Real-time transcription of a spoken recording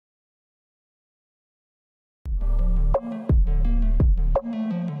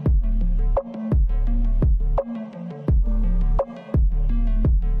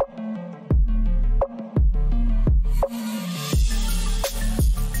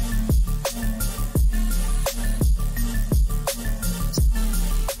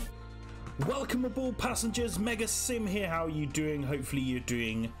Welcome aboard, passengers. Mega Sim here. How are you doing? Hopefully you're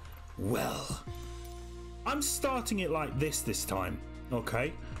doing well. I'm starting it like this time,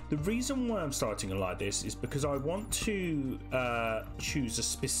 okay? The reason why I'm starting it like this is because I want to choose a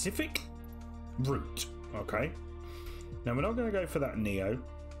specific route, okay? Now, we're not going to go for that Neo.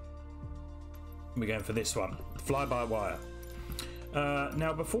 We're going for this one, fly-by-wire.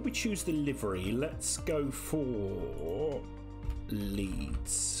 Now, before we choose the livery, let's go for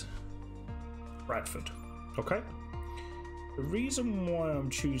Leeds Bradford, okay? The reason why I'm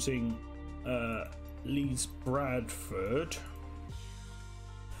choosing Leeds Bradford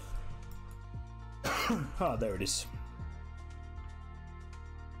ah, there it is.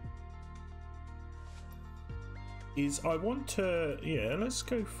 Is I want to, yeah, let's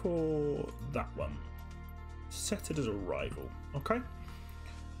go for that one. Set it as a rival, okay?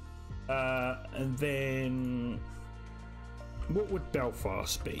 And then what would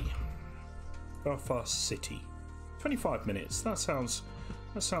Belfast be? Belfast City. 25 minutes. That sounds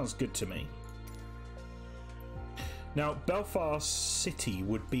good to me. Now, Belfast City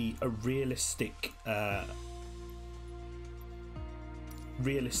would be a realistic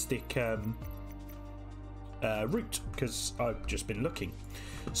route, because I've just been looking.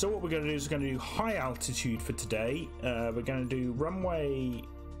 So what we're going to do is we're going to do high altitude for today. We're going to do runway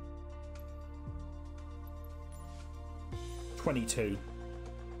 22.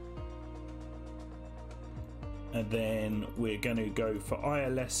 And then we're going to go for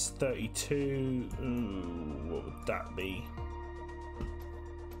ILS 32. Ooh, what would that be?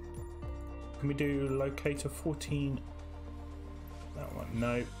 Can we do locator 14? That one,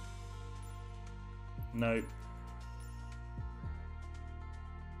 no. No.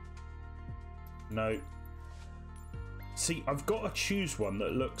 No. See, I've got to choose one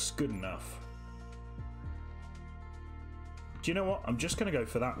that looks good enough. Do you know what? I'm just going to go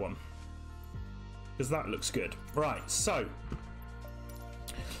for that one, because that looks good. Right, so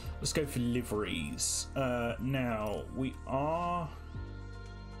let's go for liveries. Now we are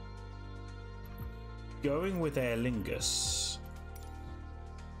going with Aer Lingus.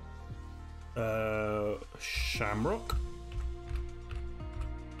 Shamrock.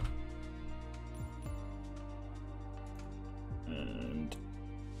 And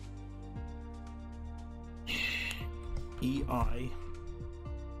EI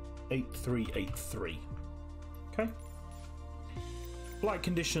 8383. Okay. Flight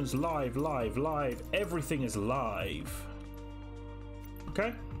conditions live. Everything is live.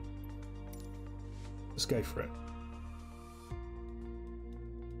 Okay. Let's go for it.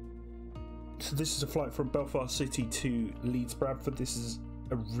 So this is a flight from Belfast City to Leeds Bradford. This is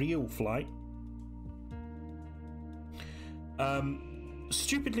a real flight.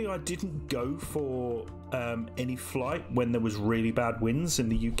 Stupidly, I didn't go for any flight when there was really bad winds in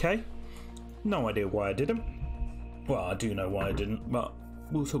the UK. No idea why I didn't. Well, I do know why I didn't, but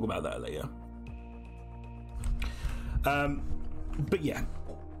we'll talk about that later. But yeah,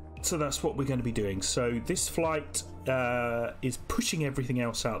 so that's what we're going to be doing. So this flight is pushing everything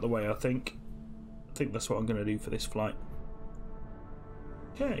else out of the way, I think. I think that's what I'm going to do for this flight.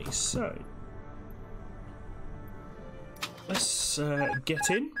 Okay, so let's get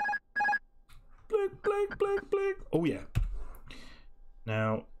in. Blink. Oh yeah.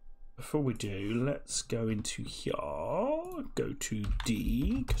 Now, before we do, let's go into here. Go to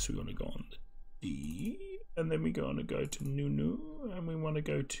D, because we want to go on the D, and then we're going to go to Nunu, and we want to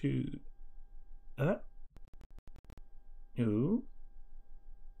go to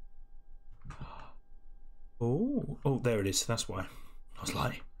Ooh. Oh, there it is. That's why. I was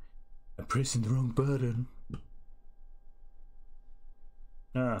like, I'm pressing the wrong button.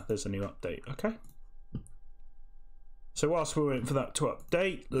 Ah, there's a new update. Okay. So whilst we're waiting for that to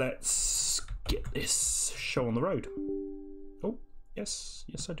update, let's get this show on the road. Oh, yes,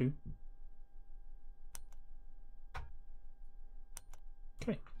 I do.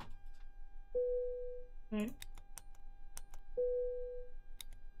 Okay. Right.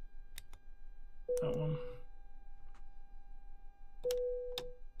 That one.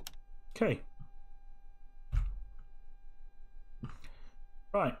 Okay.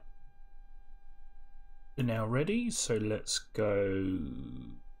 Right. We're now ready, so let's go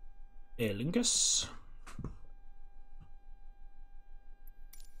Aer Lingus.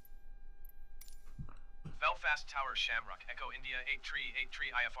 Belfast Tower Shamrock, Echo India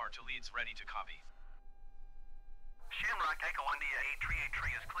 8383 IFR to Leeds, ready to copy. Shamrock Echo India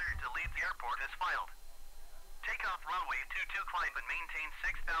 8383 is cleared to Leeds Airport as filed. Takeoff runway 22, climb and maintain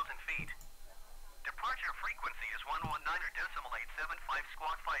 6,000 feet. Departure frequency is 119.875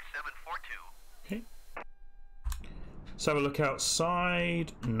 squawk 5742. Okay. Let's have a look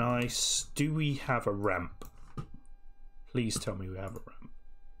outside. Nice. Do we have a ramp? Please tell me we have a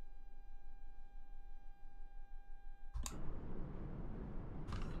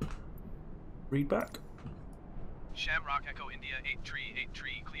ramp. Read back. Shamrock Echo India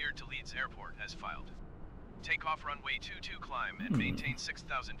 8383 cleared to Leeds Airport as filed. Takeoff runway 22 climb and maintain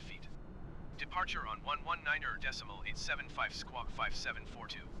 6,000 feet. Departure on 119.875 squawk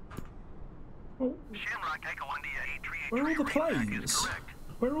 5742. Oh. Shamrock Echo India 8383. Where are all the planes?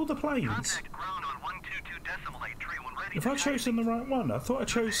 Where are all the planes? Contact ground on 122.831 ready. Have I chosen the right one? I thought I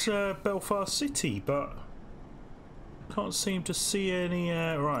chose Belfast City, but can't seem to see any.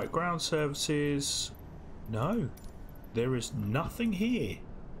 Right, ground services. No, there is nothing here.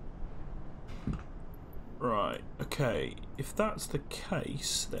 Right, okay. If that's the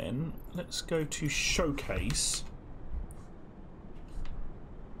case, then let's go to showcase.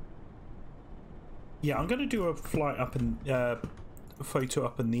 Yeah, I'm going to do a flight up in a photo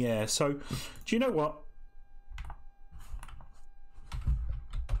up in the air. So, do you know what?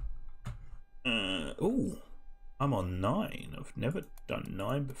 Oh, I'm on 9. I've never done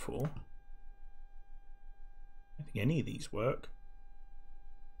 9 before. I don't think any of these work.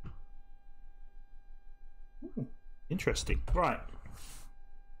 Ooh, interesting. Right.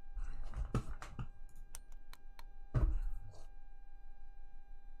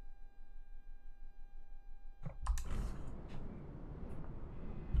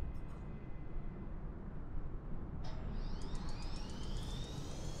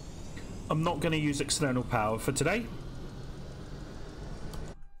 I'm not going to use external power for today.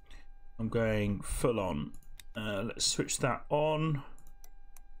 I'm going full on. Let's switch that on.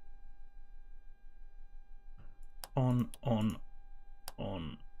 On. On.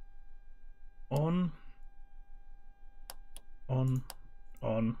 On. On. On.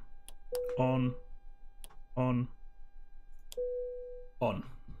 On.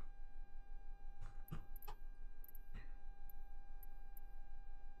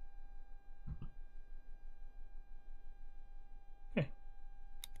 Okay.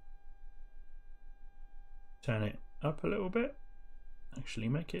 Turn it up a little bit. Actually,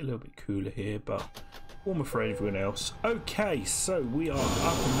 make it a little bit cooler here, but I'm afraid of everyone else. Okay, so we are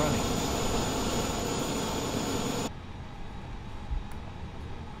up and running.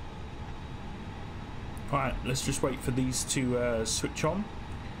 Right, let's just wait for these to switch on.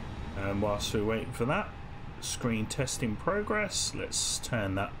 And whilst we're waiting for that, screen test in progress. Let's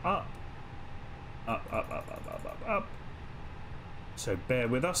turn that up. Up. So bear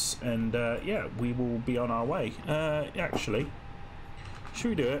with us, and yeah, we will be on our way. Actually, should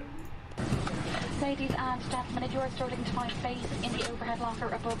we do it? Ladies and gentlemen, if you are struggling to find space in the overhead locker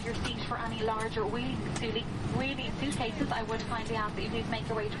above your seat for any larger wheelie suitcases, I would kindly ask that you please make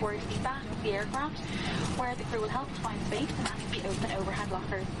your way towards the back of the aircraft, where the crew will help to find space in any of the open overhead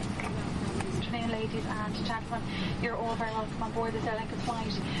lockers. Good afternoon, ladies and gentlemen. You're all very welcome on board this Air Lincoln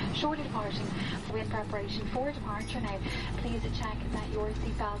flight. Shortly departing, we're in preparation for departure now. Please check that your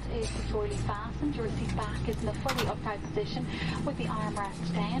seatbelt is securely fastened. Your seat back is in a fully upright position with the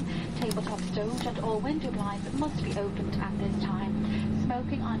armrest down, tabletop stowed, and all window blinds must be opened at this time.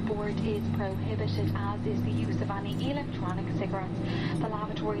 Smoking on board is prohibited, as is the use of any electronic cigarettes. The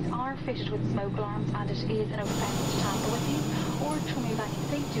lavatories are fitted with smoke alarms, and it is an offence to tamper with these or to remove any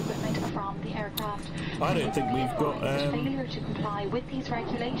safety equipment from the aircraft. I don't think we've got. Failure to comply with these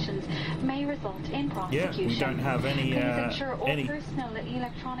regulations may result in prosecution. Yeah, we don't have any. Please ensure all personal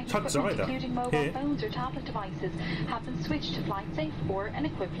electronic equipment, including mobile phones or tablet devices, have been switched to flight safe or an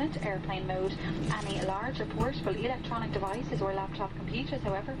equivalent airplane mode. Any large or portable electronic devices or laptop computers,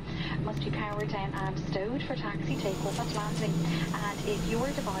 however, must be powered down and stowed for taxi takeoff and landing. And if your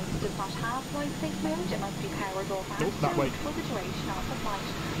device does not have flight safe mode, it must be powered off and stowed for the duration of the flight.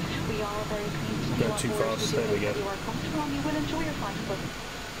 We are very pleased to be on board with you. You are comfortable and you will enjoy your flight with us.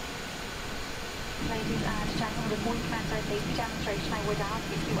 Ladies and gentlemen, before we commence our safety demonstration, I would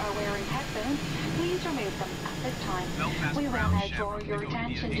ask if you are wearing headphones, please remove them at this time. We will now draw your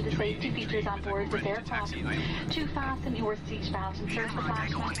attention to the safety features on board this aircraft. To fasten your seatbelt, insert the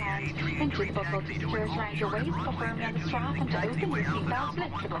flashlight hand into the buckle to secure it around your waist, pull firmly on the strap, and to open your seatbelt,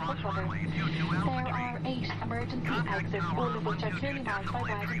 lift the buckle cover. There are 8 emergency exits, all of which are clearly marked by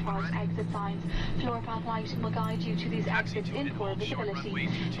red and white exit signs. Floor path lighting will guide you to these exits in poor visibility.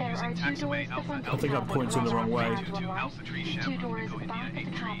 There are 2 doors, the front I think I'm pointing the wrong way. 2 doors at the back of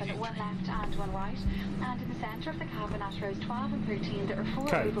the cabin one left and one right. And in the centre of the cabin at rows 12 and 13, there are 4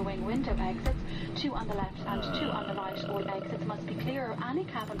 Okay. overwing window exits, 2 on the left and 2 on the right. All exits must be clear of any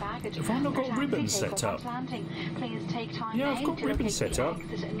cabin baggage. Have I not got for taxi ribbons set takeoff up? and landing. Please take time Yeah, now I've got to ribbons locate set the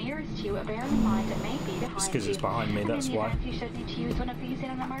up. exit nearest you. Bear in mind it may be behind It's because you. it's behind me, And that's in the why. event you should need to use one of these in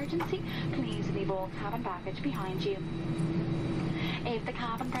an emergency, please leave all cabin baggage behind you. If the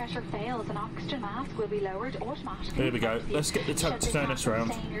cabin pressure fails, an oxygen mask will be lowered automatically. There we go. Let's get the tug to turn us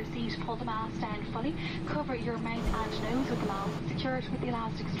around. Stay in your seat, pull the mask down fully, cover your mouth and nose with the mask, secure it with the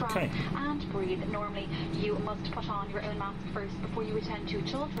elastic strap, Okay. and breathe normally. You must put on your own mask first before you attend to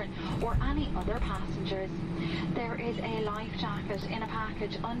children or any other passengers. There is a life jacket in a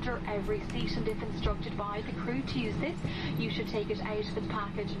package under every seat, and if instructed by the crew to use this, you should take it out of its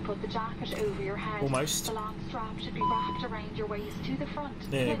package and put the jacket over your head. Almost. The long strap should be wrapped around your waist to the front,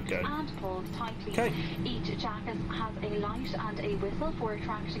 There we clipped go. and pulled tightly. Okay. Each jacket has a light and a whistle for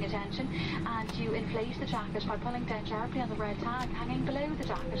attracting attention, and you inflate the jacket by pulling down sharply on the red tag hanging below the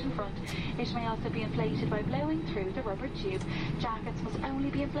jacket in front. It may also be inflated by blowing through the rubber tube. Jackets must only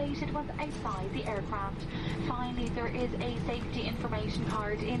be inflated once outside the aircraft. Finally, there is a safety information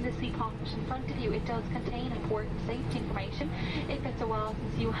card in the seat pocket in front of you. It does contain important safety information. If it's a while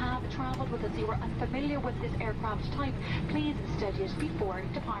since you have travelled with us, you are unfamiliar with this aircraft type, please study it before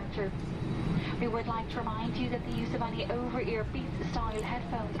departure. We would like to remind you that the use of any over-ear Beats-style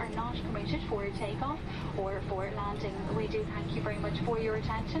headphones are not permitted for takeoff or for landing. We do thank you very much for your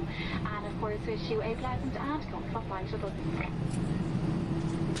attention, and of course wish you a pleasant and comfortable flight with us.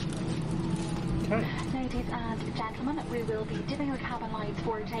 Okay. Ladies and gentlemen, we will be dimming our cabin lights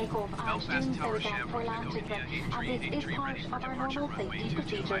for takeoff and Belfast doing so Tower again for Shamrock Echo landing. India And this is 8383 part ready for of our departure normal runway safety 22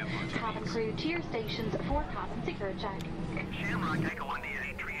 procedure. high altitude. Cabin crew to your stations for cabin secure check. Shamrock Echo India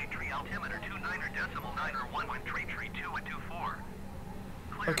 8383, altimeter 29.9 or 1 wind 332 and 24.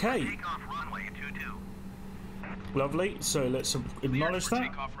 Clear Okay. for takeoff runway 22. Lovely. So let's acknowledge Cleared for that.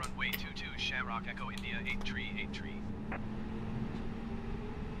 takeoff runway 22, Shamrock Echo India 8383.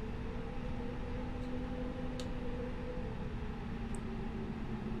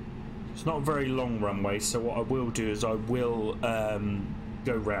 It's not a very long runway, so what I will do is I will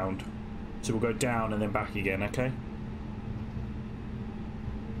go round. So we'll go down and then back again, okay?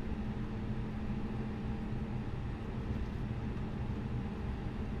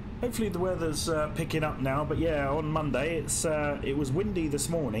 Hopefully the weather's picking up now, but yeah, on Monday it was windy this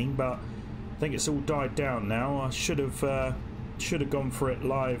morning, but I think it's all died down now. I should have gone for it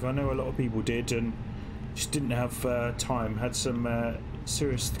live. I know a lot of people did, and just didn't have time. Had some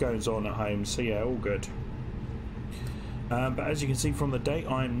serious goings on at home, so yeah, all good. But as you can see from the date,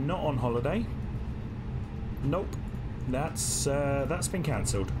 I'm not on holiday. Nope, that's been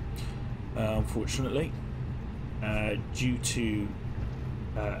cancelled, unfortunately, due to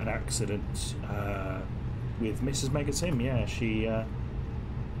an accident with Mrs. Mega Sim. Yeah, she has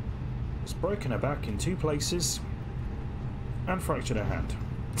broken her back in 2 places and fractured her hand.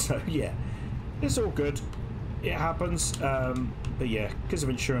 So yeah, it's all good. It happens. But yeah, because of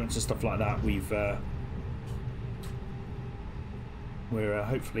insurance and stuff like that, we're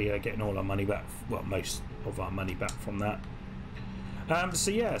hopefully getting all our money back. Well, most of our money back from that.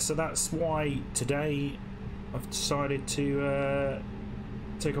 So yeah, so that's why today I've decided to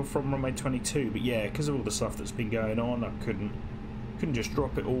take off from runway 22. But yeah, because of all the stuff that's been going on, I couldn't just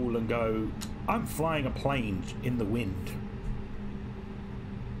drop it all and go. I'm flying a plane in the wind,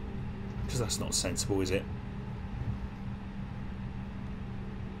 because that's not sensible, is it?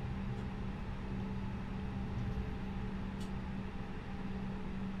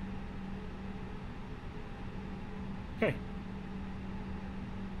 Okay.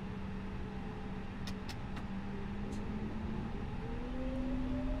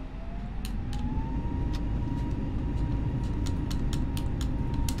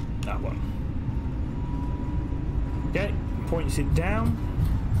 That one. Okay, points it down.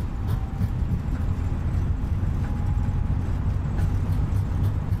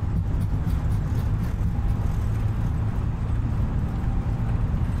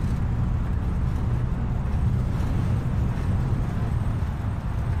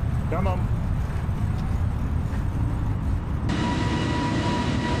 Come on.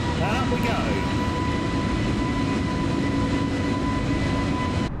 Up we go.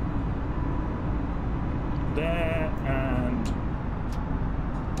 There and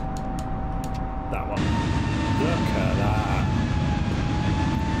that one. Look at that.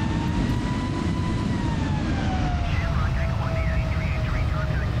 Shamrock Echo India 8383,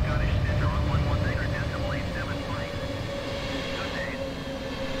 contacting Scottish Center on 119.87 Good day.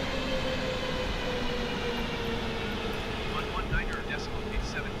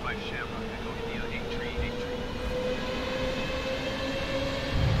 119.875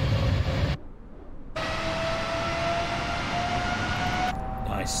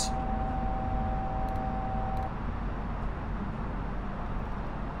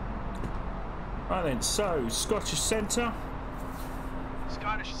 Right then, so Scottish Centre.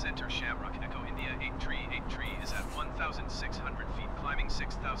 Scottish Centre Shamrock Echo India 8383 is at 1,600 feet, climbing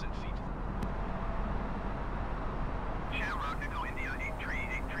 6,000 feet. Shamrock Echo India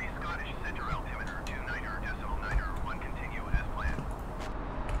 8383, Scottish Centre altimeter 29.991, continue as planned.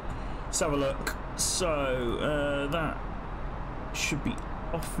 Let's have a look. So that should be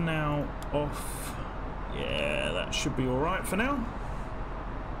off now. Off. Yeah, that should be all right for now.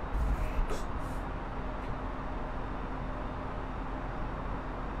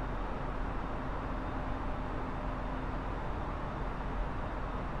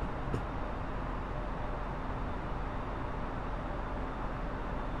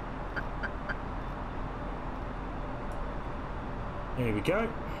 Here we go.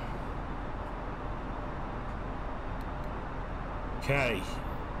 Okay.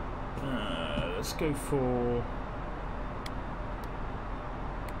 Let's go for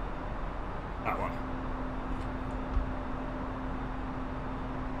that one.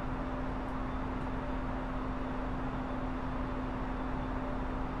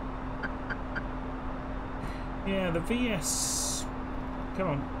 Yeah, the VS. Come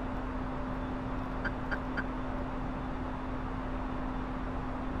on.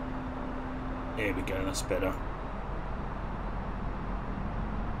 There we go, that's better.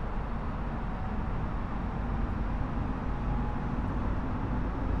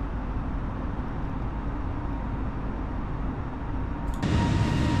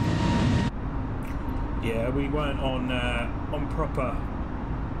 Yeah, we weren't on proper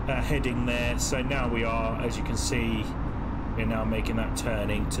heading there, so now we are, as you can see, we're now making that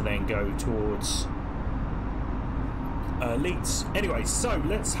turning to then go towards Leeds. Anyway, so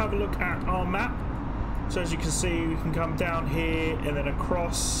let's have a look at our map. So as you can see, we can come down here and then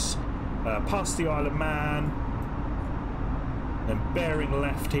across past the Isle of Man, then bearing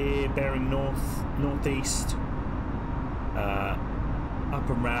left here, bearing northeast, up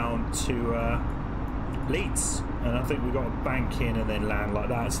and round to Leeds, and I think we've got to bank in and then land like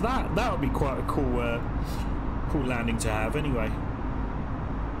that. So that would be quite a cool cool landing to have anyway.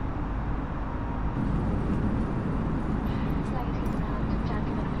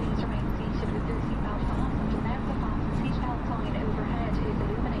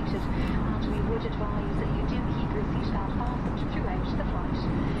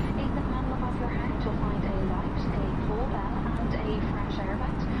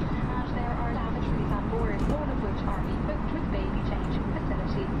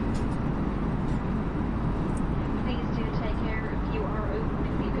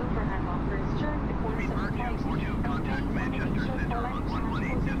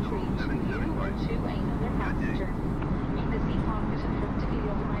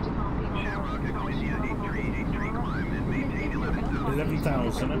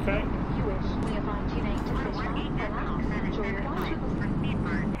 Okay.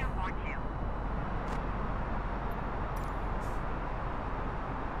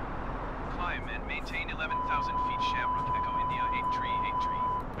 Climb and maintain 11,000 feet, Shamrock Echo India 8383.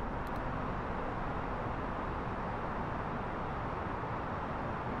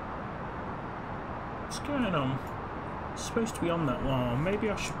 What's going on? It's supposed to be on that one. Oh, maybe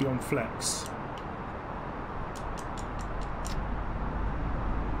I should be on flex.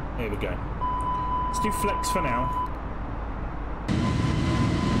 There we go. Let's do flex for now.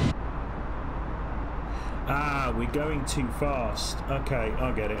 Ah, we're going too fast. Okay,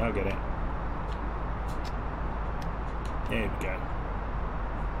 I get it, I get it. There we go.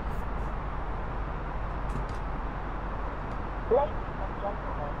 Ladies and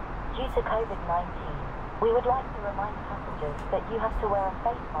gentlemen, due to COVID-19, we would like to remind passengers that you have to wear a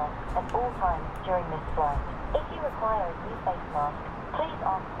face mask at all times during this flight. If you require a new face mask, please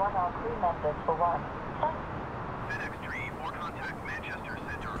ask one of our crew members for one. Thank you. FedEx 3 for contact Manchester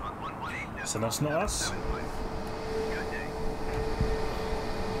Centre on 118. So that's not us. Good day.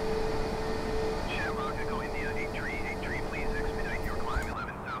 Shamrock Echo India 8383, please expedite your climb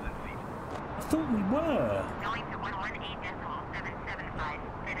 11,000 feet. I thought we were. Going to 118.775,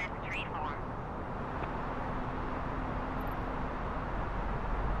 FedEx 34.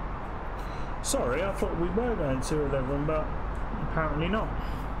 Sorry, I thought we were going to 11, but apparently not.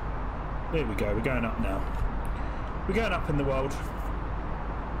 There we go, we're going up now. We're going up in the world.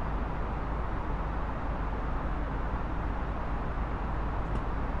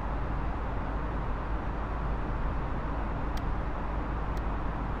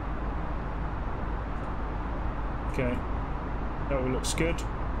 Okay, that all looks good.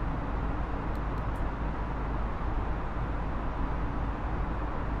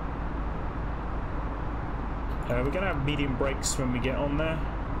 We're going to have medium brakes when we get on there.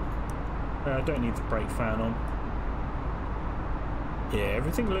 I don't need the brake fan on. Yeah,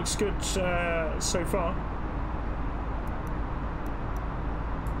 everything looks good so far.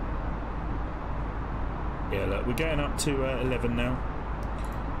 Yeah, look, we're getting up to 11 now.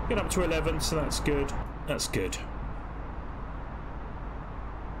 Getting up to 11, so that's good. That's good.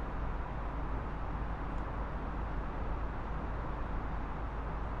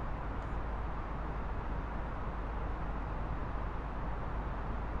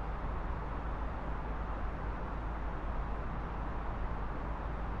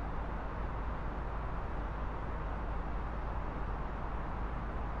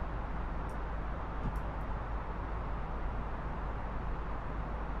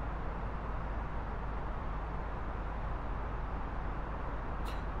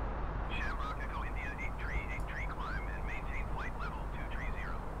 Shamrock Echo India 8383 climb and maintain flight level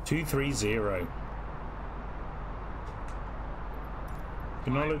 230. 230.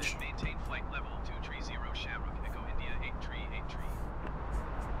 Acknowledge. Climb and maintain flight level 230 Shamrock Echo India 8383.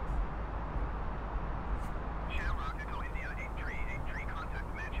 Shamrock Echo India 8383 contact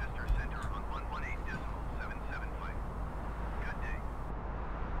Manchester Center on 118.775. Good day.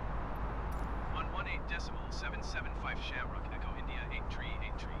 118.775 Shamrock Echo India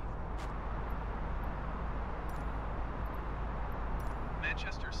 8383.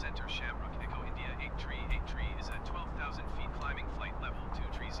 Manchester Center Shamrock Echo India 8383 is at 12,000 feet climbing flight level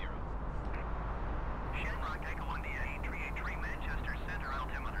 230. Shamrock Echo India 8383 Manchester Center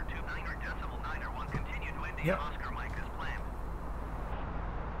altimeter 29.9 continue to India Yep. Oscar Mike as planned.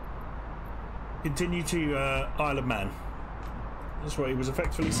 Continue to Isle of Man. That's what he was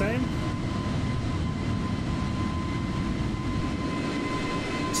effectively saying.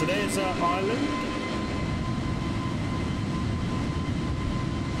 So there's Ireland.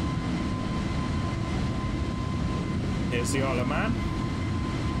 Here's the Isle of Man.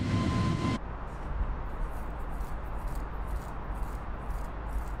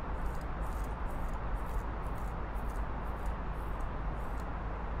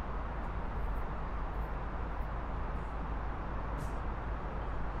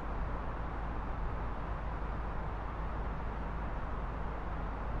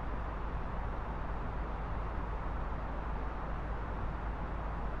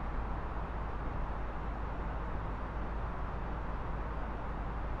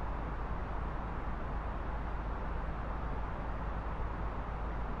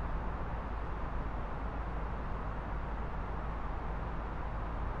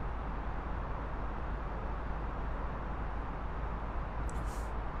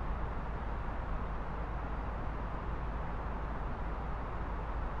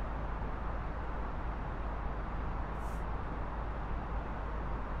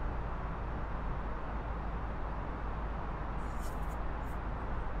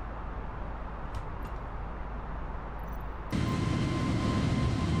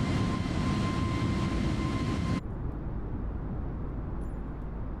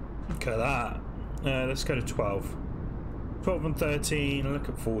 Look at that. Let's go to 12. 12 and 13. Look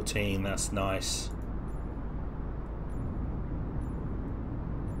at 14. That's nice.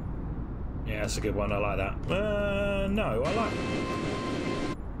 Yeah, that's a good one. I like that. No, I like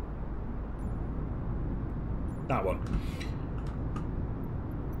that one.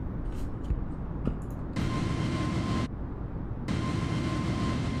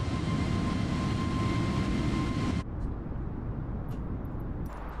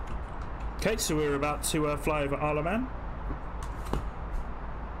 Okay, so we're about to fly over Isle of Man.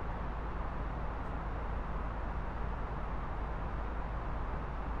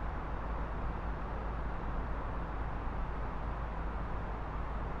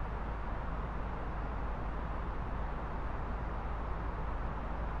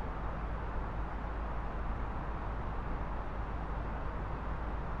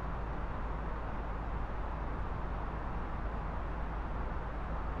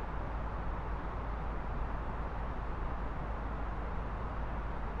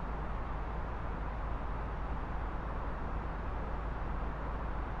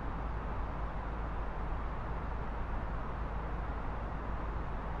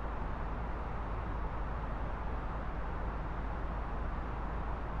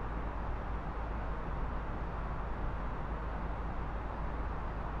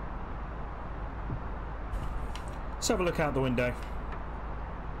 Let's have a look out the window.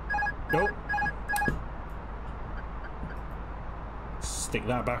 Nope. Stick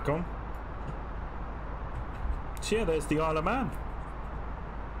that back on. So yeah, there's the Isle of Man.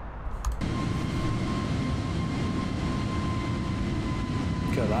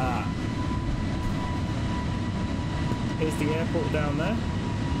 Look at that. Here's the airport down there.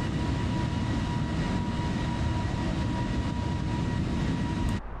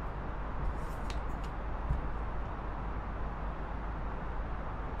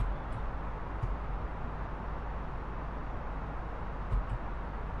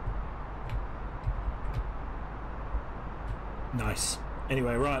 Nice.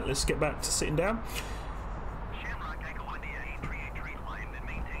 Anyway, right, let's get back to sitting down. Shamrock Echo India 838 climb and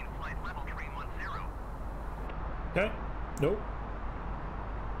maintain flight level 310. Okay. Nope.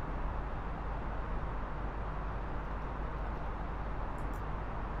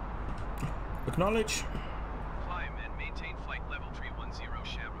 Acknowledge. Climb and maintain flight level 310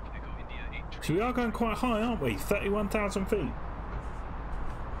 Shamrock Echo India 838. So we are going quite high, aren't we? 31,000 feet.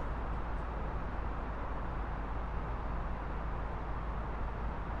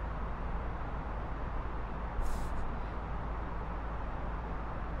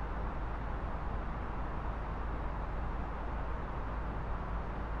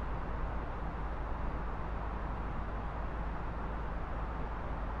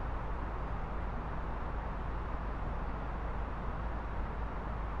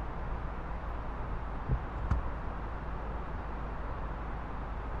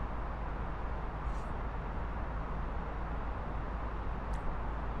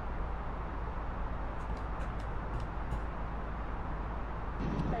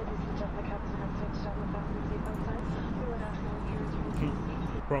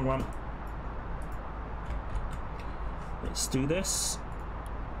 Wrong one. Let's do this.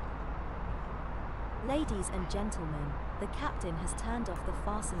 Ladies and gentlemen, the captain has turned off the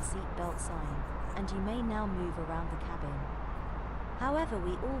fasten seatbelt sign, and you may now move around the cabin. However,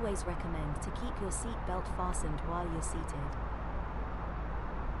 we always recommend to keep your seatbelt fastened while you're seated.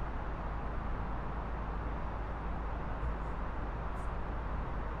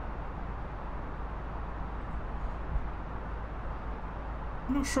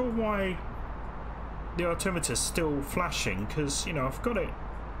 I'm not sure why the altimeter's still flashing, because, you know, I've got it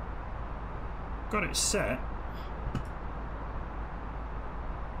set.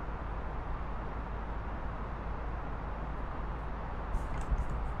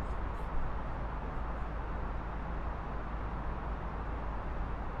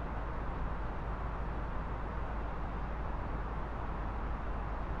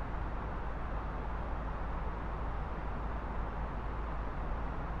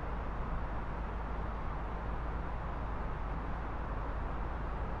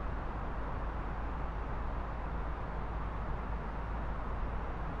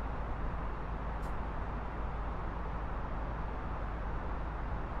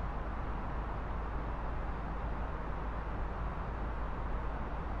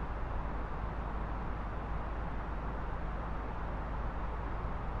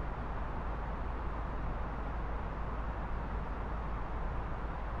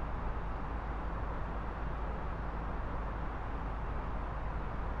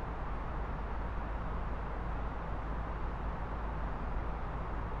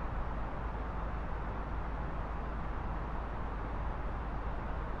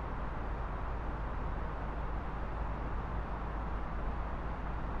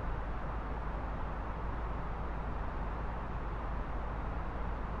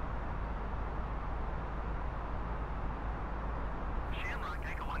 Shamrock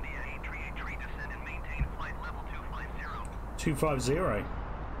Echo India 838 descend and maintain flight level 250. 250.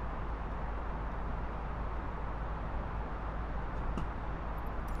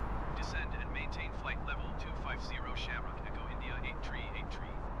 Descend and maintain flight level 250 Shamrock Echo India 8383.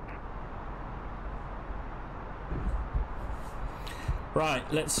 Right,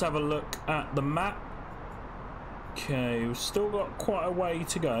 let's have a look at the map. Okay, we've still got quite a way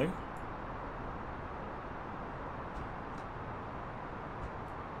to go.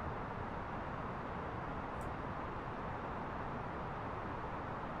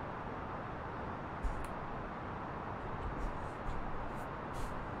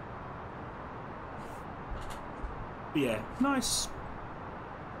 Yeah, nice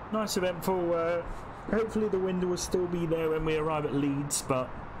eventful. Hopefully the wind will still be there when we arrive at Leeds, but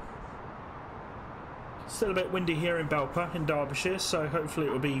still a bit windy here in Belfast in Derbyshire, so hopefully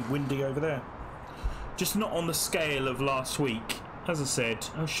it will be windy over there. Just not on the scale of last week. As I said,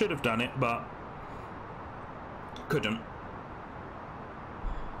 I should have done it, but couldn't.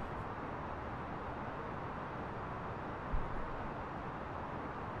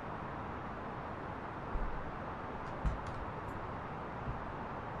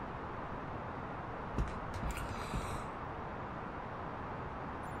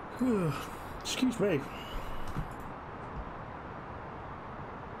 Excuse me. Ladies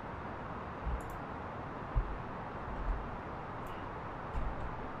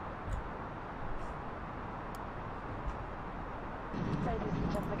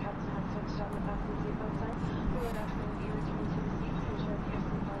and gentlemen,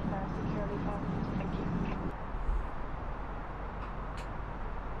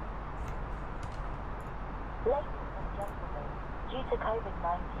 Due to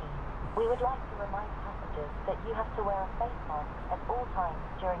COVID-19, we would like to remind passengers that you have to wear a face mask at all times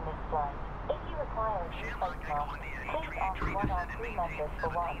during this flight. If you require a new face mask, please ask one of our crew members for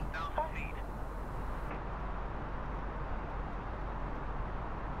one.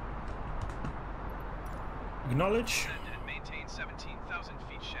 Acknowledge. Descend and maintain 17,000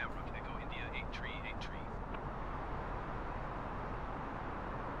 feet. Shamrock Echo India 8383.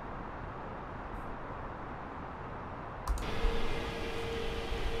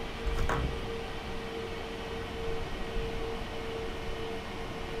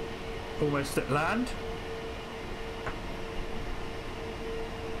 Almost at land.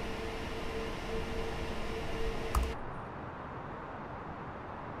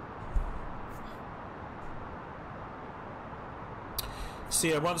 So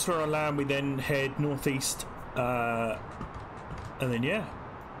yeah, once we're on land, we then head northeast, and then yeah,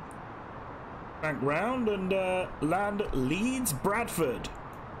 back round and land at Leeds Bradford.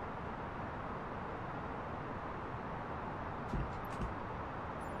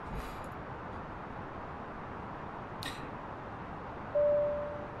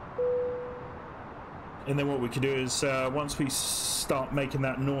 And then what we can do is, once we start making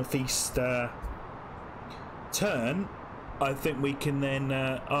that northeast turn, I think we can then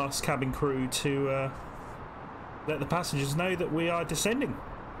ask cabin crew to let the passengers know that we are descending.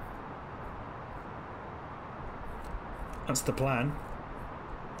 That's the plan.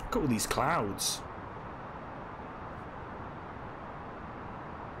 Look at all these clouds.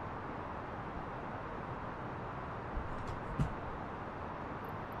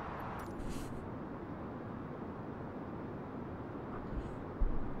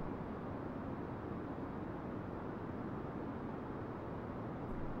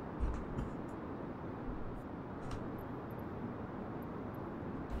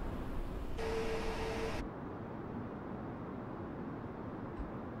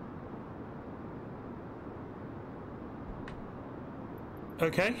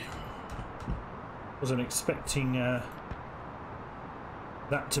 Okay. Wasn't expecting that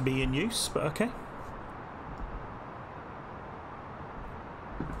to be in use, but okay.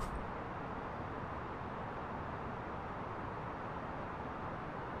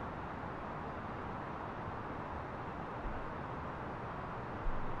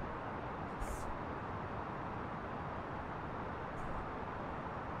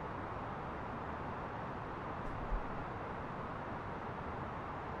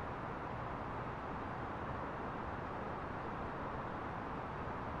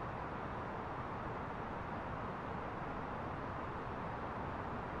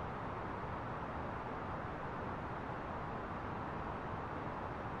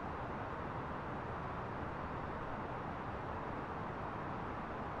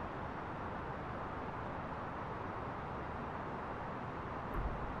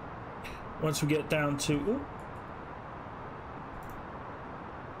 Once we get down to... Ooh.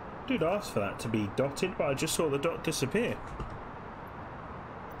 Did ask for that to be dotted, but I just saw the dot disappear.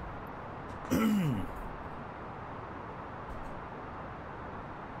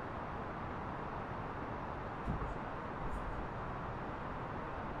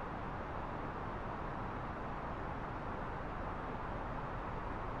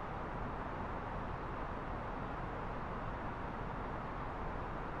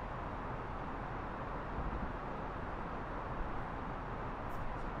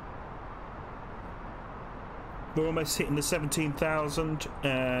 We're almost hitting the 17,000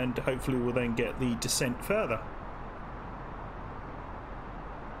 and hopefully we'll then get the descent further.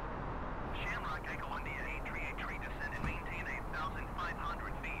 Shamrock Echo India 8383, descend and maintain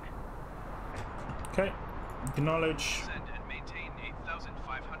 8,500 feet. Okay, acknowledge. Descend and maintain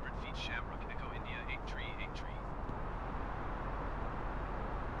 8,500 feet. Shamrock Echo India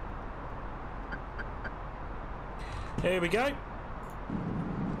 8383. Here we go.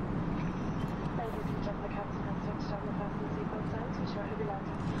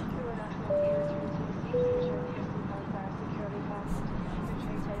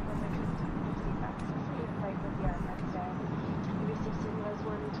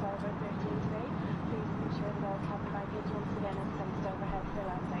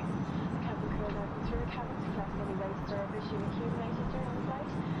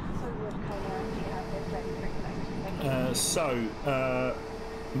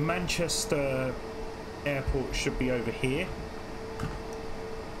 Manchester Airport should be over here.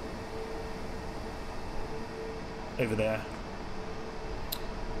 Over there.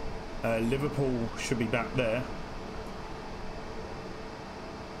 Liverpool should be back there.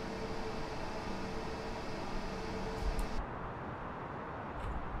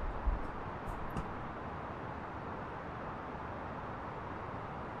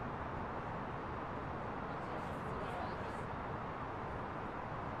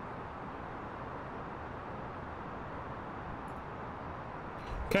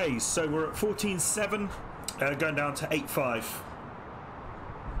 Okay, so we're at 14.7, going down to 8.5.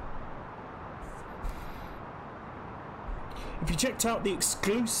 If you checked out the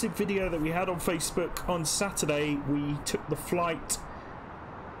exclusive video that we had on Facebook on Saturday, we took the flight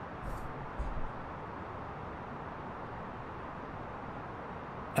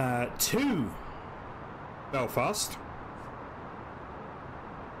to Belfast.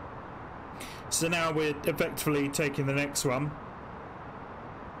 So now we're effectively taking the next one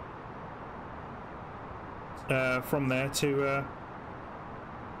from there to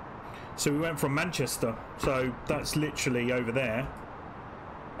so we went from Manchester, so that's literally over there.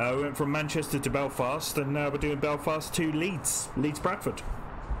 We went from Manchester to Belfast, and now we're doing Belfast to Leeds Bradford.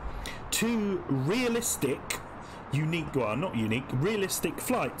 Two realistic, unique, well not unique, realistic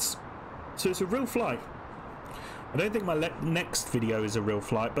flights. So it's a real flight. I don't think my next video is a real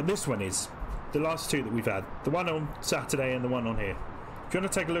flight, but this one is. The last two that we've had, the one on Saturday and the one on here. If you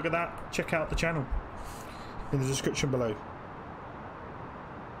want to take a look at that, check out the channel in the description below.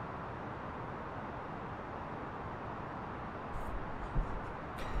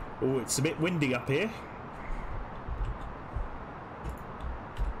 Oh, it's a bit windy up here.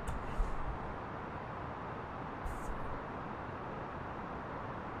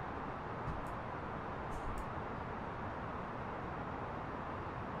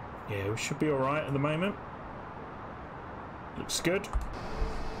 Yeah, we should be alright at the moment. Looks good.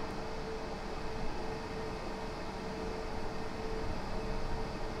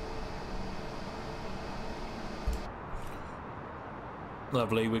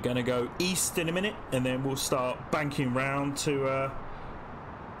 Lovely, we're going to go east in a minute and then we'll start banking round to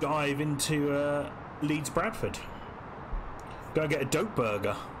dive into Leeds Bradford. Go and get a dope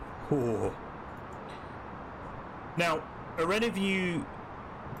burger. Oh. Now, are any of you...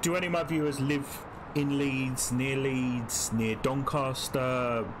 Do any of my viewers live in Leeds, near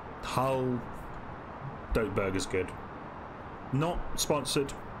Doncaster, Hull? Dope burger's good. Not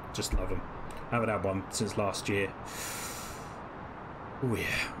sponsored, just love them. Haven't had one since last year. Oh yeah.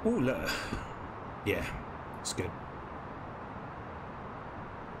 Oh look. Yeah, it's good.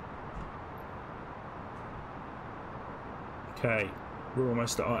 Okay, we're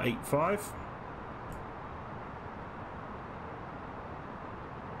almost at our 8.5.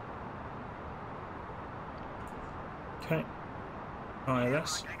 Okay.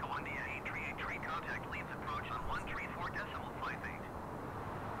 ILS.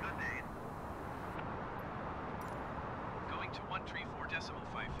 Going to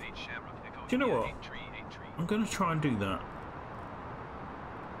 134.58 Shamrock Echo. Do you know what? 8383. I'm going to try and do that.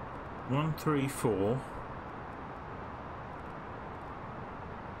 134.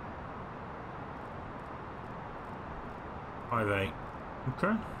 .58.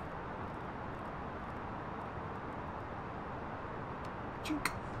 Okay.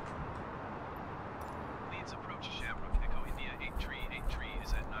 Leeds approach Shamrock Echo India 8383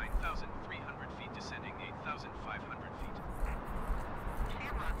 is at 9,300 feet, descending 8,500 feet.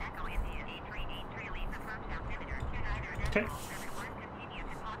 Shamrock Echo India 8383 leads approach altimeter 29. Okay. Everyone continue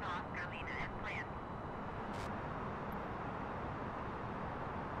to clock off Carlina as planned.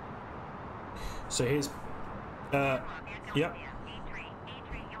 So here's yep.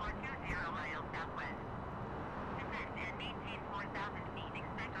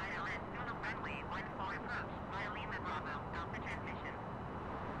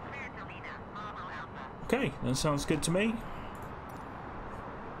 Okay, that sounds good to me.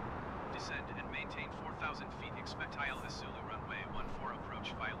 Descend and maintain 4,000 feet. Expect ILS Zulu runway 14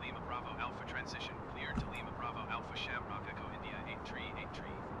 approach via Lima Bravo Alpha transition. Cleared to Lima Bravo Alpha Shamrock Echo India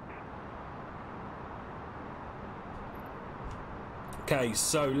 8383. Okay,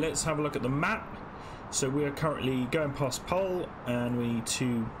 so let's have a look at the map. So we are currently going past Pole and we need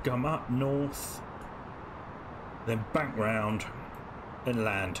to come up north, then bank round and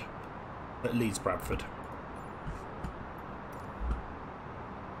land at Leeds Bradford.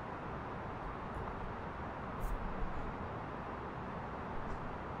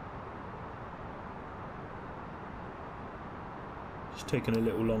 It's taking a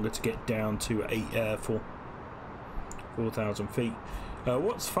little longer to get down to 4,000 feet.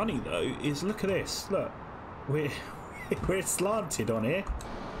 What's funny though is look at this. Look, we're slanted on here.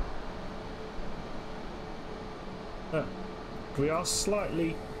 Look, we are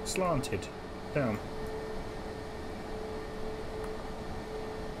slightly slanted down.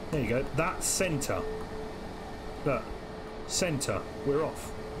 There you go. That's centre. Look, centre. We're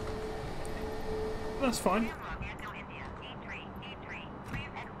off. That's fine.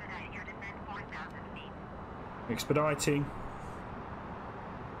 Expediting.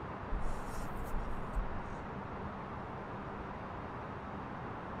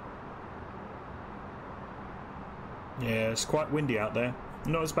 Yeah, it's quite windy out there.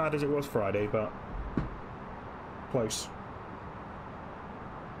 Not as bad as it was Friday, but close.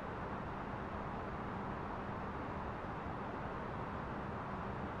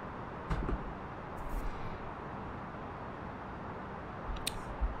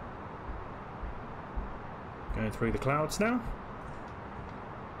 Going through the clouds now.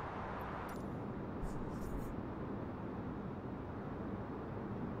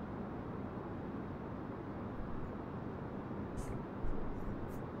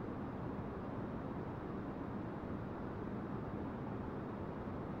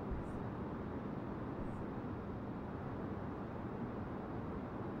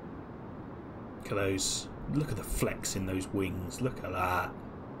 Look at those. Look at the flex in those wings. Look at that.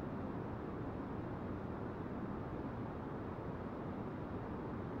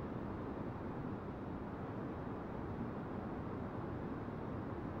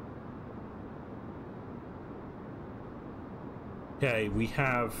 Okay, we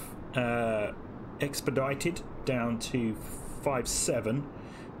have expedited down to 5.7.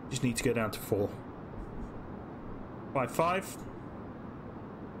 Just need to go down to 4. 5.5.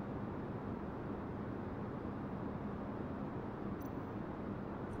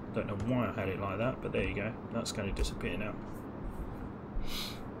 Don't know why I had it like that, but there you go. That's going to disappear now.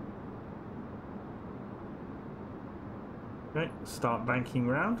 Okay, start banking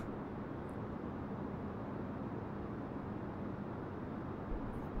round.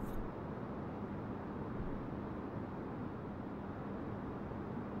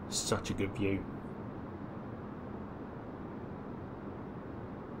 Such a good view.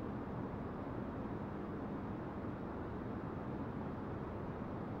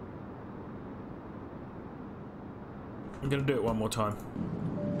 I'm going to do it one more time.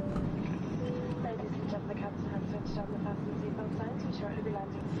 Ladies and gentlemen, the captain has switched on the fasten seatbelt signs to ensure he'll be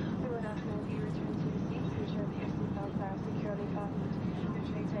landing. We would ask that you return to your seat to ensure that your seatbelts are securely fastened. Your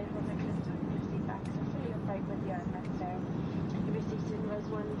tray tables are clipped on your seat backs are fully upright with the armrests down. If you're seated in rows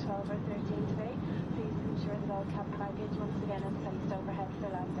 1, 12 or 13 today, please ensure that all cabin baggage once again is placed overhead for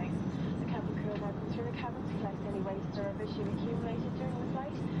landing. The cabin crew will now come through the cabin to collect any waste or rubbish you've accumulated during the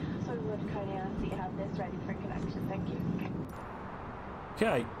flight, so we would kindly ask that you have this ready for collection. Thank you.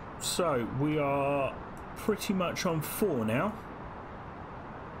 Okay, so we are pretty much on 4 now.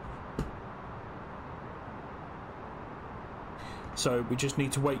 So we just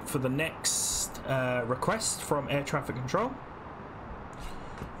need to wait for the next request from air traffic control.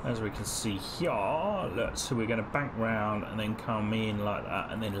 As we can see here, so we're going to bank round and then come in like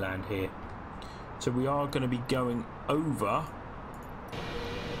that and then land here. So we are going to be going over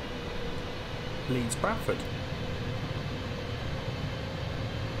Leeds Bradford.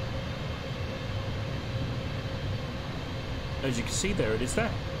 As you can see, there it is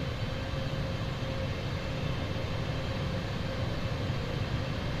there.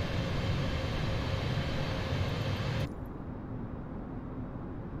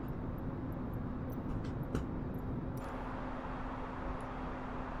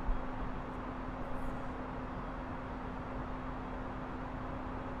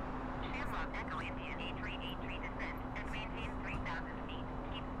 Shamrock Echo Indian 8383 descend and maintain 3,000 feet.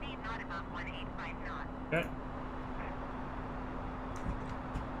 Keep speed not above 185 knots. Okay.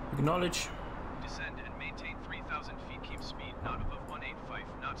 Acknowledge. Descend and maintain 3,000 feet. Keep speed not above 185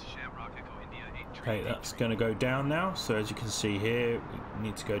 knots. Shamrock Echo India 8383. Okay, that's going to go down now. So as you can see here, we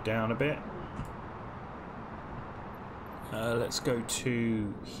need to go down a bit. Let's go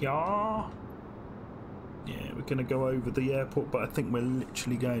to here. Yeah, we're going to go over the airport, but I think we're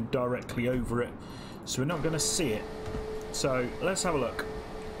literally going directly over it, so we're not going to see it. So let's have a look.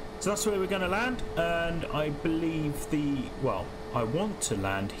 So that's where we're going to land, and I believe well, I want to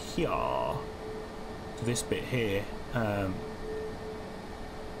land here, to this bit here, and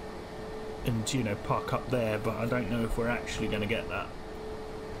you know, park up there, but I don't know if we're actually going to get that.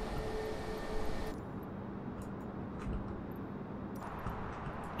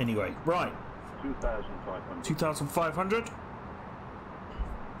 Anyway, right. 2,500. 2,500?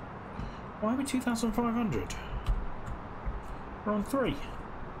 Why are we 2,500? We're on 3.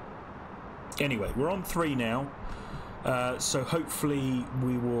 Anyway, we're on 3 now. So hopefully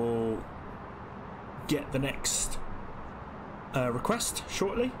we will get the next request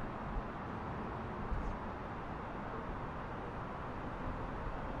shortly.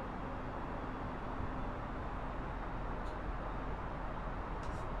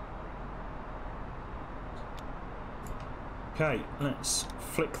 Okay, let's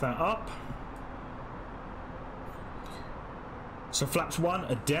flick that up. So flaps 1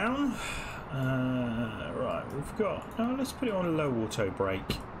 are down. Right, we've got... let's put it on low auto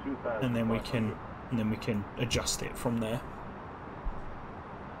brake. And then we can and then we can adjust it from there.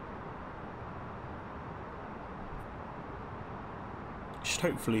 Should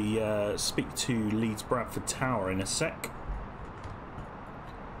hopefully speak to Leeds Bradford Tower in a sec.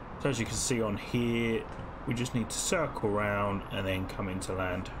 So as you can see on here, we just need to circle around and then come into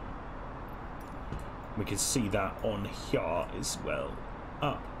land. We can see that on here as well.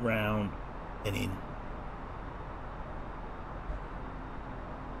 Up, round, and in.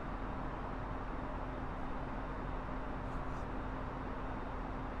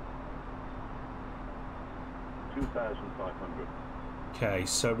 $2,500. Okay,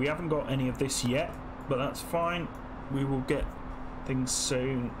 so we haven't got any of this yet, but that's fine. We will get things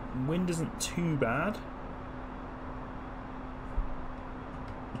soon. Wind isn't too bad.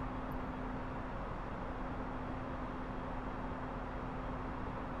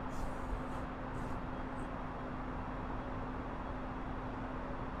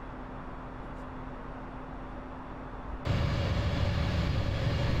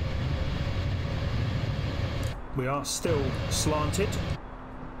 We are still slanted,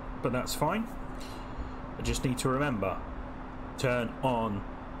 but that's fine. I just need to remember, turn on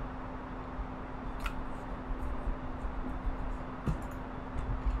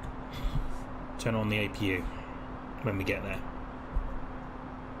the APU when we get there.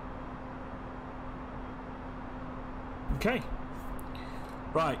 Okay,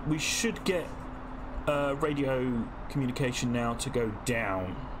 right, we should get radio communication now to go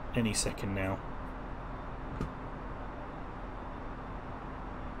down any second now.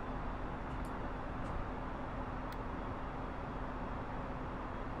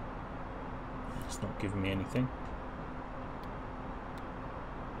 It's not giving me anything.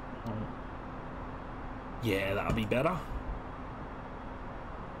 Yeah, that'll be better.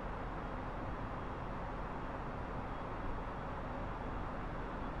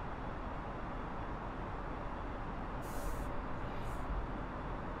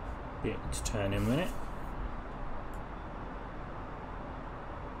 Be able to turn in a minute.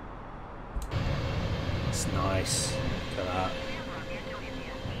 It's nice. Look at that.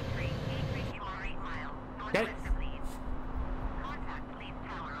 Okay. Contact Leeds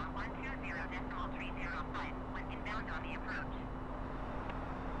Tower on 120.305 when inbound on the approach.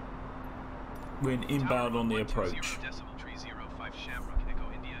 When inbound on the approach. 120.305 Shamrock Echo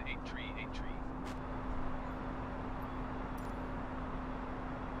India 8383.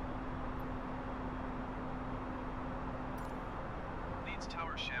 Leeds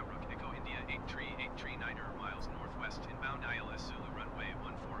Tower Shamrock Echo India 8383 miles northwest inbound ILS Zulu runway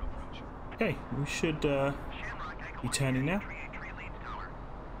 14 approach. Okay, we should be turning now.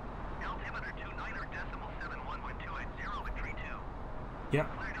 Yeah.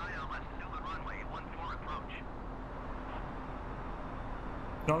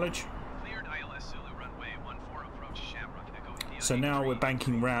 Acknowledge. Cleared ILS Zulu runway 14 approach Shamrock Echo India. So now we're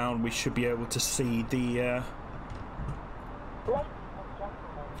banking round. We should be able to see the. Ladies and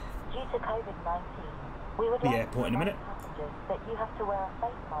gentlemen, due to COVID-19, we would The like airport to in a minute. remind passengers that you have to wear a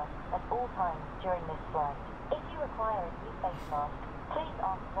face mask at all times during this flight. If you require a new face mask, please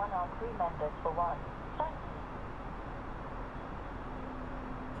ask one of our crew members for one. Thank you.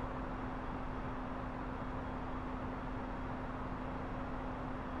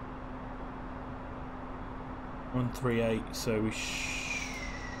 So we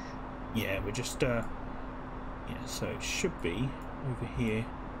yeah, we're just yeah, so it should be over here.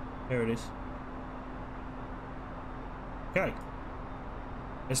 There it is. Okay,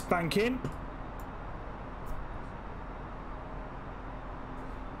 let's bank in.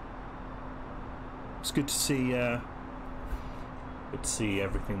 It's good to see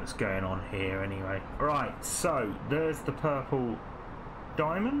everything that's going on here anyway. Right, so there's the purple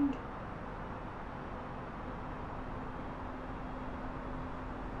diamond.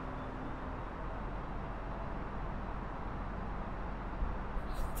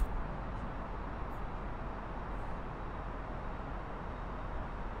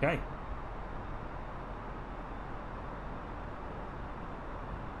 Okay.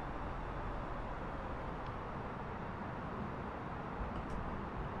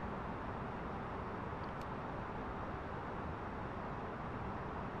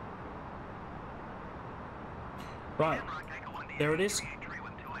 Right. There it is.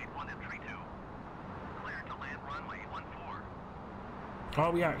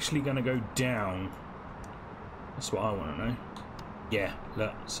 Are we actually going to go down? That's what I want to know. Yeah,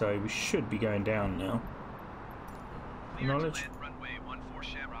 look, so we should be going down now. Acknowledge. Runway 14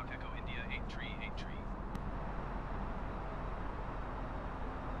 Shamrock Echo India 8383.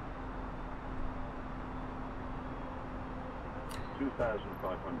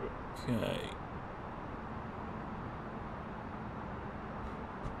 $2,500. Okay.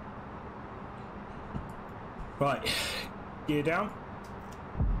 Right, gear down.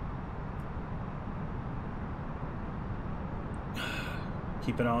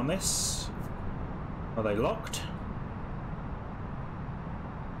 Keep an eye on this. Are they locked?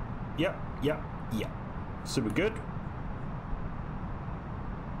 Yep, yep, yep. So we're good.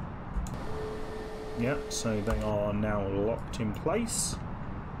 Yep, so they are now locked in place.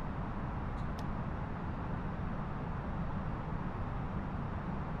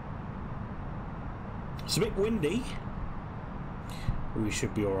 It's a bit windy. We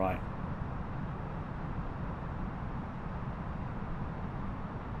should be alright.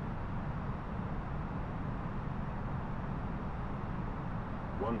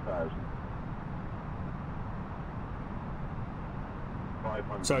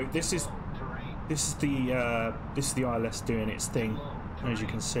 So this is the ILS doing its thing. As you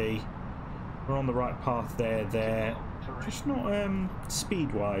can see, we're on the right path there. There, just not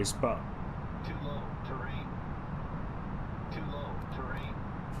speed wise, but too low terrain. Too low terrain.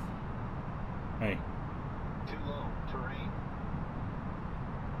 Hey. Too low terrain.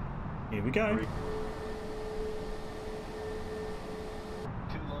 Here we go.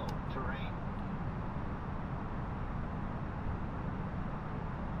 Too low terrain.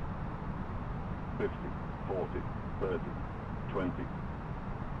 $50, $40, $30, $20,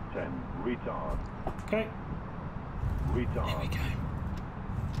 $10. Retard. Okay. Retard. Here we go.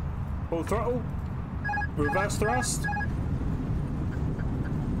 Full throttle. Reverse thrust.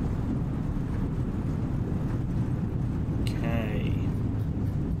 Okay.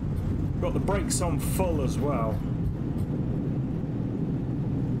 Got the brakes on full as well.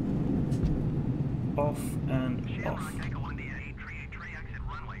 Off and off.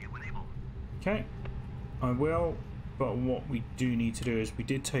 Okay, I will, but what we do need to do is we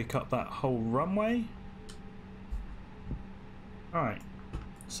did take up that whole runway. Alright,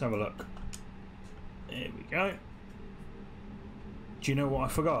 let's have a look. There we go. Do you know what I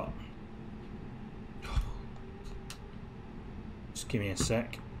forgot? Just give me a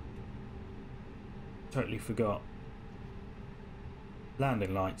sec. Totally forgot.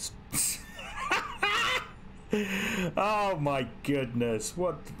 Landing lights. Oh my goodness,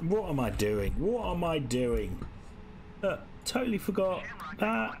 what am I doing? What am I doing? Totally forgot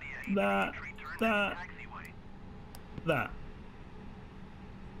that.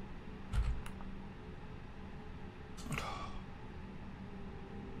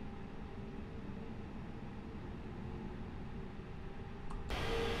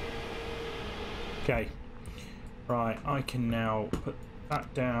 Okay, right, I can now put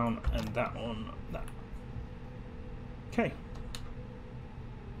that down and that on that. Okay.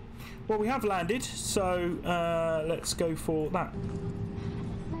 Well, we have landed, so let's go for that.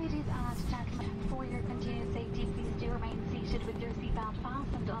 Ladies and gentlemen, for your continued safety, please do remain seated with your seatbelt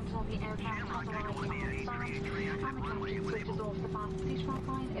fastened until the aircraft has arrived on stand and the captain switches off the fasten seatbelt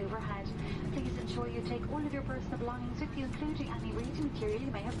line overhead. Please ensure you take all of your personal belongings with you, including any reading material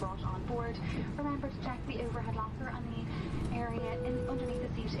you may have brought on board. Remember to check the overhead locker and the area underneath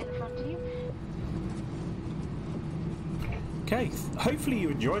the seat in front of you. Okay, hopefully you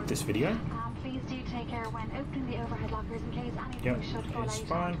enjoyed this video. Please do take care when opening the overhead lockers in case anything should fall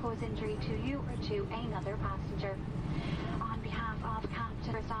out and cause injury to you or to another passenger. On behalf of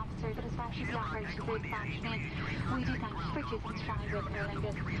Captain, First Officer, but especially the Operations Group Management, we do thank you for choosing to fly with Aer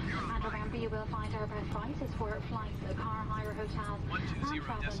Lingus. And remember, you will find our best prices for flights, car hire, hotels, and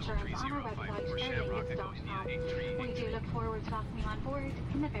travel insurance on our website, airlingus.com. We do look forward to welcoming you on board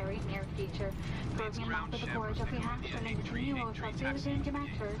in the very near future. Programming map of the port of behalf of Lingus Renewal, Building,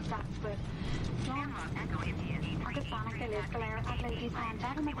 Dementor, Statswood, Slum, and Hispanic Village, Blair, and ladies and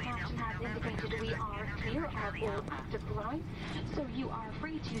gentlemen, the captain has indicated we are clear of all active flight, so you are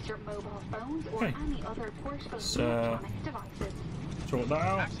free to use your mobile phones or any other portable electronic devices. Sort that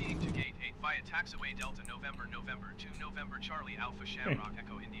out. Taxiing to gate 8 via taxiway Delta November to November Charlie Alpha Shamrock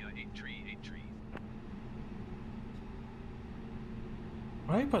Echo India 8383.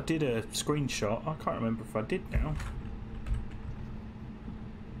 I hope I did a screenshot. I can't remember if I did now.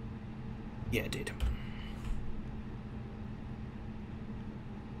 Yeah, I did.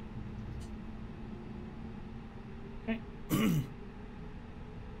 Okay.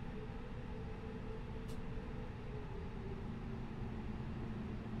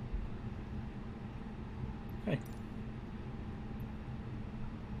 Okay.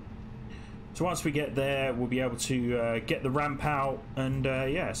 So once we get there, we'll be able to get the ramp out and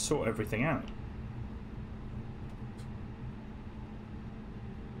yeah, sort everything out.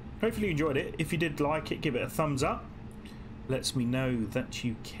 Hopefully you enjoyed it. If you did like it, give it a thumbs up. Lets me know that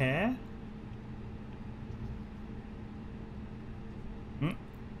you care.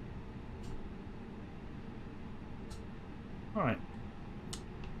 Right.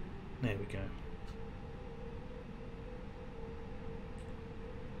 There we go.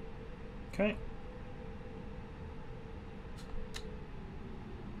 Okay.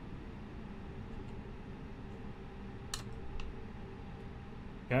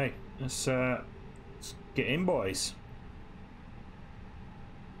 Okay, let's get in, boys.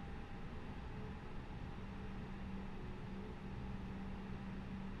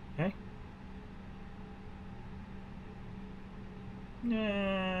 Okay.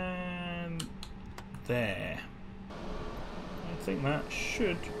 And there. I think that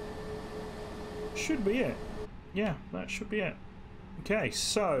should be it. Yeah, that should be it. Okay,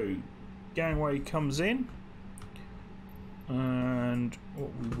 so gangway comes in, and what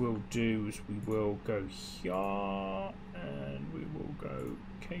we will do is we will go here, and we will go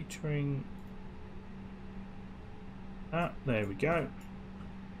catering. Ah, there we go.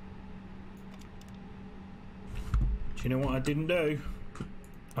 Do you know what I didn't do?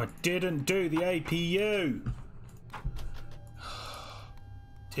 I didn't do the APU.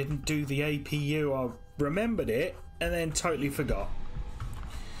 Didn't do the APU. I remembered it and then totally forgot.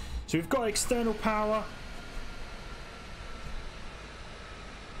 So we've got external power.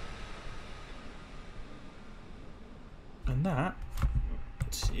 And that,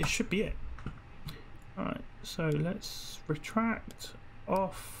 it should be it. Alright, so let's retract,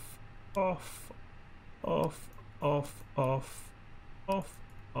 off, off, off, off, off, off,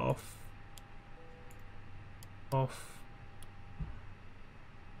 off, off.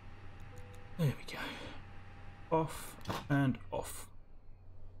 There we go. Off and off.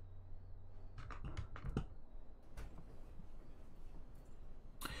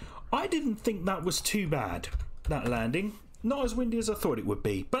 I didn't think that was too bad, that landing. Not as windy as I thought it would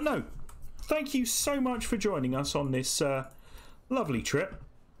be. But no, thank you so much for joining us on this lovely trip.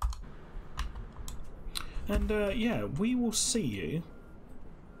 And yeah, we will see you.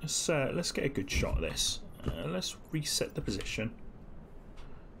 Let's get a good shot of this. Let's reset the position.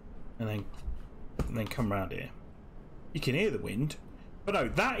 And then come around here. You can hear the wind. But no,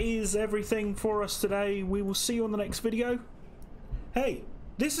 that is everything for us today. We will see you on the next video. Hey,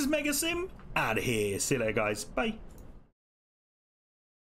 this is Mega Sim out of here. See you later, guys. Bye.